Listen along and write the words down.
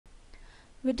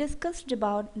We discussed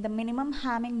about the minimum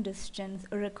Hamming distance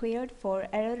required for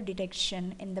error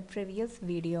detection in the previous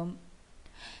video.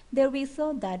 There we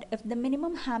saw that if the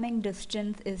minimum Hamming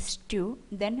distance is 2,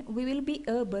 then we will be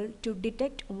able to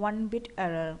detect 1-bit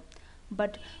error.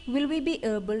 But will we be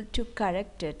able to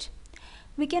correct it?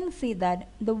 We can see that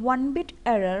the 1-bit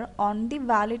error on the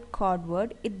valid code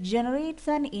word, it generates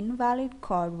an invalid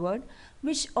code word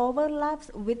which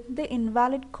overlaps with the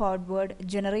invalid code word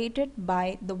generated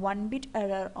by the 1-bit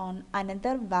error on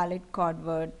another valid code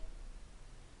word.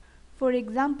 For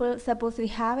example, suppose we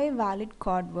have a valid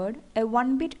code word, a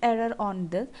 1-bit error on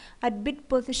this at bit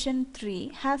position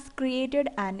 3 has created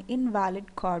an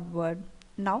invalid code word.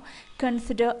 Now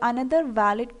consider another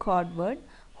valid code word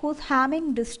whose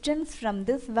Hamming distance from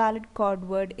this valid code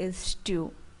word is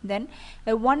 2. Then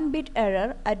a 1-bit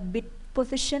error at bit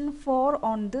position 4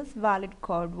 on this valid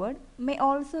code word may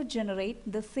also generate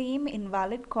the same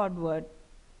invalid code word.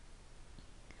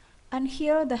 And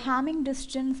here the Hamming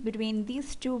distance between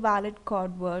these two valid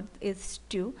code words is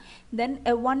 2. Then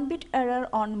a 1-bit error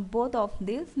on both of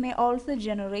these may also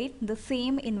generate the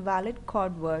same invalid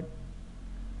code word.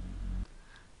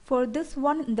 For this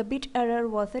one the bit error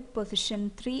was at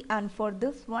position 3 and for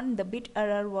this one the bit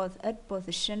error was at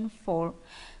position 4.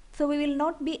 So we will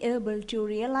not be able to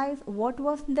realize what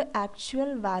was the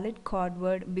actual valid code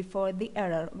word before the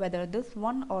error, whether this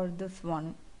one or this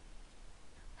one.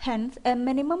 Hence, a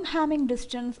minimum Hamming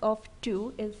distance of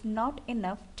 2 is not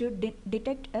enough to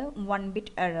detect a 1-bit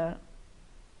error.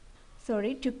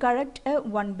 To correct a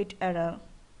 1-bit error.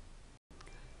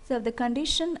 So the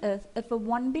condition is if a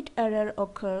 1-bit error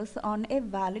occurs on a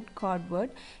valid code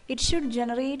word, it should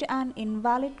generate an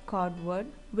invalid code word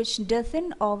which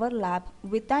doesn't overlap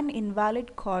with an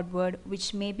invalid code word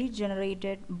which may be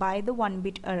generated by the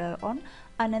 1-bit error on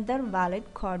another valid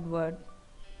code word.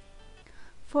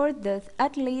 For this,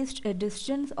 at least a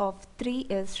distance of 3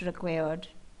 is required.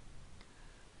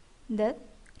 Thus,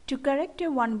 to correct a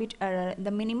 1-bit error,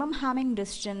 the minimum Hamming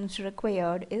distance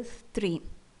required is 3.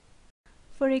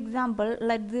 For example,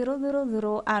 let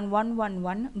 000 and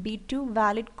 111 be two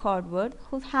valid code words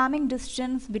whose Hamming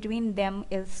distance between them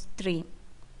is 3.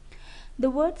 The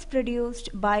words produced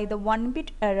by the 1-bit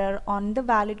error on the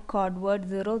valid code word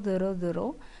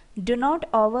 000 do not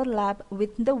overlap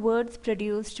with the words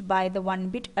produced by the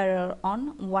 1-bit error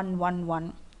on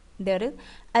 111. There is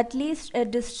at least a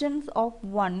distance of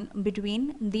 1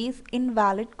 between these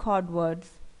invalid code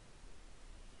words.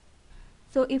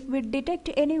 So if we detect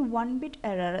any 1-bit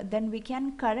error, then we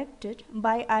can correct it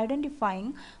by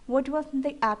identifying what was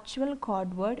the actual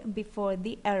code word before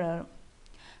the error.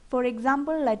 For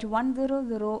example, let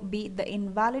 100 be the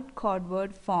invalid code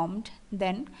word formed,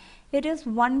 then it is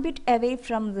 1 bit away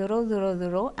from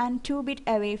 000 and 2 bit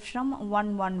away from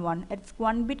 111. It's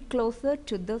 1 bit closer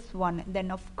to this one.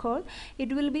 Then of course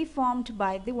it will be formed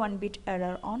by the 1 bit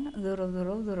error on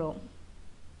 000.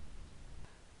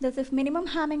 Thus, if minimum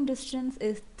Hamming distance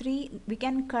is 3, we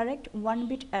can correct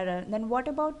 1-bit error. Then what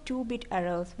about 2-bit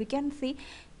errors? We can see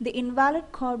the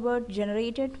invalid code word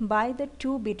generated by the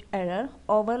 2-bit error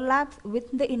overlaps with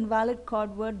the invalid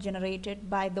code word generated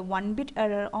by the 1-bit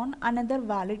error on another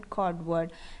valid code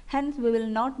word. Hence, we will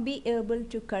not be able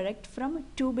to correct from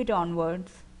 2-bit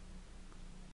onwards.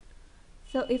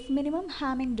 So if minimum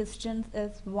Hamming distance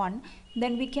is 1,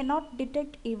 then we cannot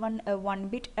detect even a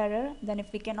 1-bit error. Then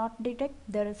if we cannot detect,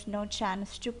 there is no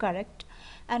chance to correct.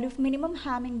 And if minimum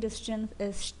Hamming distance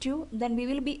is 2, then we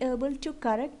will be able to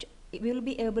correct, we will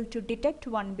be able to detect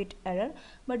 1-bit error,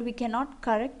 but we cannot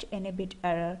correct any bit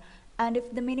error. And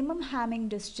if the minimum Hamming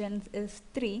distance is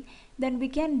 3, then we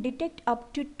can detect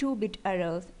up to 2-bit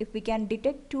errors. If we can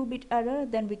detect 2-bit error,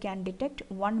 then we can detect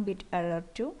 1-bit error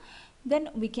too. Then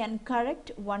we can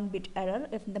correct 1-bit error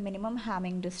if the minimum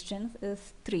Hamming distance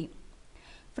is 3.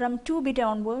 From 2-bit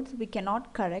onwards, we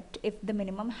cannot correct if the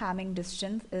minimum Hamming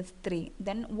distance is 3.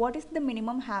 Then what is the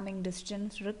minimum Hamming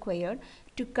distance required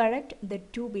to correct the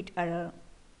 2-bit error?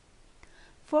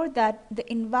 For that,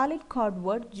 the invalid code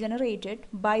word generated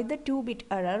by the 2-bit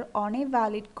error on a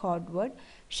valid code word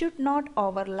should not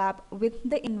overlap with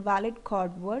the invalid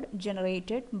code word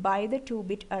generated by the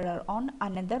 2-bit error on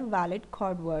another valid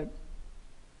code word.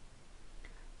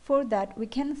 For that, we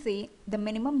can see the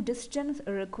minimum distance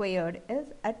required is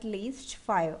at least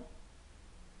 5.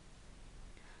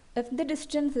 If the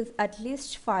distance is at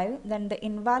least 5, then the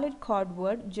invalid code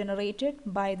word generated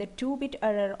by the 2-bit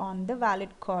error on the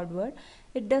valid code word,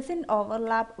 it doesn't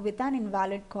overlap with an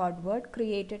invalid code word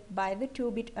created by the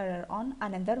 2-bit error on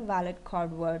another valid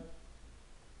code word.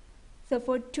 So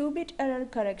for 2-bit error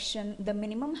correction, the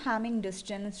minimum Hamming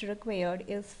distance required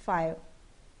is 5.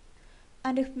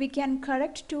 And if we can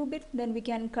correct 2 bits, then we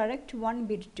can correct 1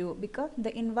 bit too, because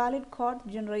the invalid codes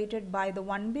generated by the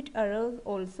 1 bit errors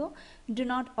also do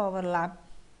not overlap.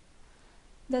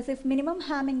 Thus, if minimum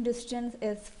Hamming distance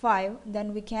is 5,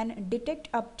 then we can detect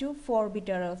up to 4 bit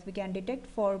errors. We can detect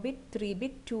 4 bit, 3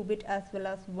 bit, 2 bit as well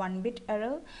as 1 bit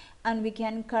error, and we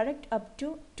can correct up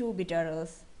to 2 bit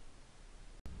errors.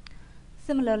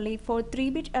 Similarly, for 3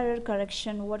 bit error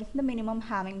correction, what is the minimum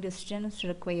Hamming distance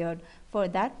required? For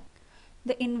that,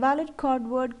 the invalid code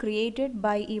word created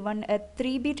by even a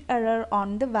 3 bit error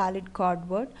on the valid code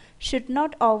word should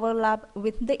not overlap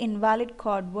with the invalid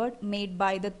code word made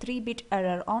by the 3 bit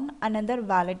error on another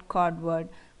valid code word.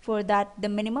 For that, the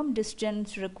minimum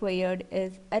distance required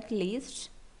is at least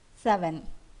 7.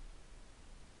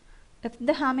 If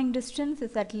the Hamming distance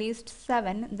is at least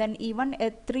 7, then even a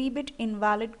 3-bit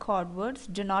invalid code words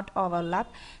do not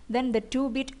overlap. Then the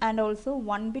 2-bit and also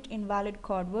 1-bit invalid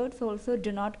code words also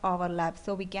do not overlap.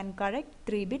 So we can correct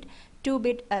 3-bit,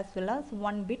 2-bit as well as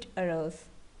 1-bit errors.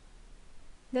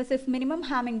 Thus, if minimum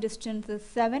Hamming distance is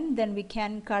 7, then we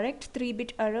can correct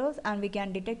 3-bit errors and we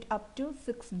can detect up to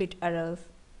 6-bit errors.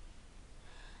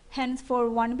 Hence, for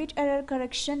 1-bit error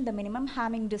correction, the minimum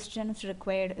Hamming distance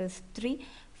required is 3.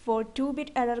 For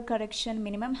 2-bit error correction,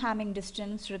 minimum Hamming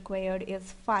distance required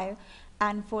is 5.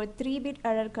 And for 3-bit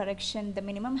error correction, the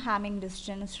minimum Hamming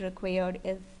distance required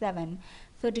is 7.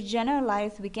 So to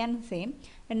generalize, we can say,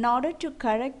 in order to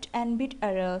correct n-bit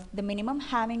errors, the minimum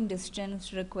Hamming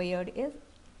distance required is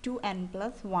 2n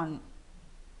plus 1.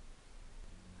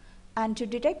 And to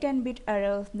detect n-bit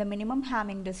errors, the minimum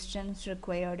Hamming distance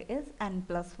required is n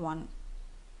plus 1.